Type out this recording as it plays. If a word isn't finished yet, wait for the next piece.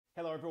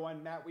Hello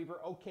everyone, Matt Weaver.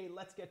 Okay,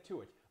 let's get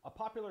to it. A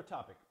popular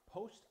topic,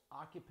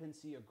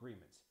 post-occupancy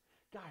agreements.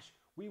 Gosh,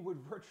 we would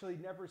virtually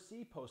never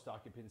see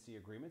post-occupancy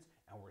agreements,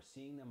 and we're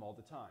seeing them all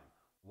the time.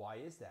 Why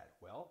is that?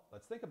 Well,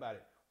 let's think about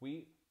it.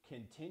 We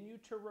continue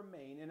to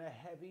remain in a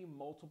heavy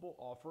multiple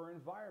offer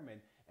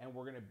environment, and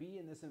we're going to be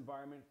in this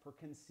environment for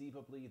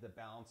conceivably the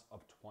balance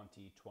of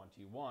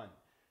 2021.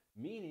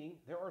 Meaning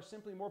there are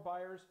simply more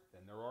buyers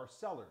than there are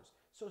sellers.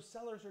 So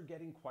sellers are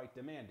getting quite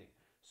demanding.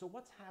 So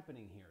what's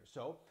happening here?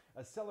 So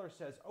a seller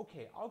says,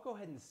 okay, I'll go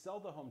ahead and sell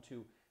the home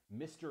to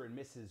Mr. and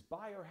Mrs.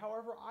 Buyer.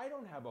 However, I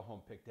don't have a home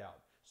picked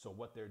out. So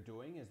what they're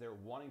doing is they're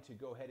wanting to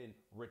go ahead and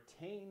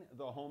retain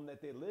the home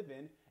that they live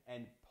in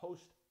and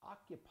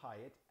post-occupy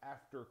it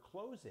after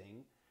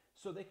closing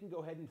so they can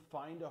go ahead and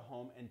find a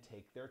home and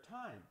take their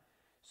time.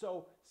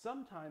 So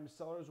sometimes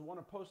sellers want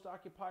to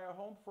post-occupy a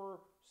home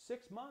for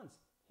 6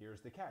 months.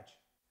 Here's the catch.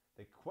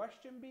 The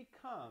question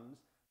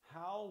becomes,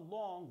 how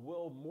long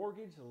will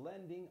mortgage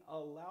lending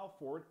allow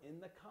for it in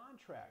the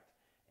contract?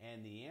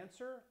 And the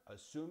answer,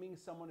 assuming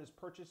someone is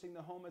purchasing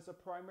the home as a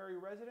primary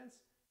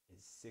residence,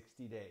 is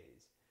 60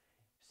 days.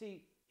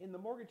 See, in the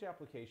mortgage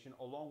application,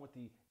 along with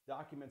the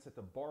documents that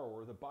the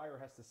buyer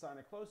has to sign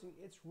at closing,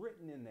 it's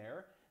written in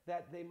there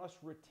that they must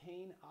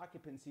retain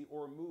occupancy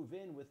or move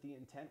in with the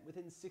intent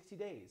within 60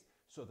 days.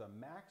 So the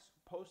max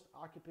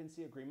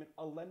post-occupancy agreement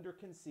a lender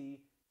can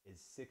see is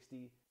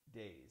 60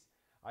 days.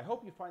 I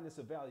hope you find this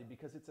of value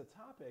because it's a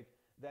topic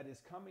that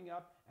is coming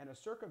up and a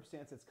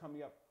circumstance that's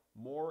coming up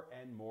more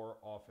and more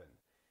often.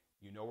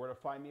 You know where to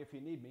find me if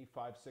you need me,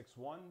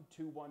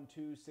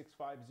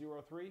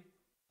 561-212-6503.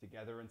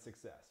 Together in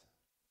success.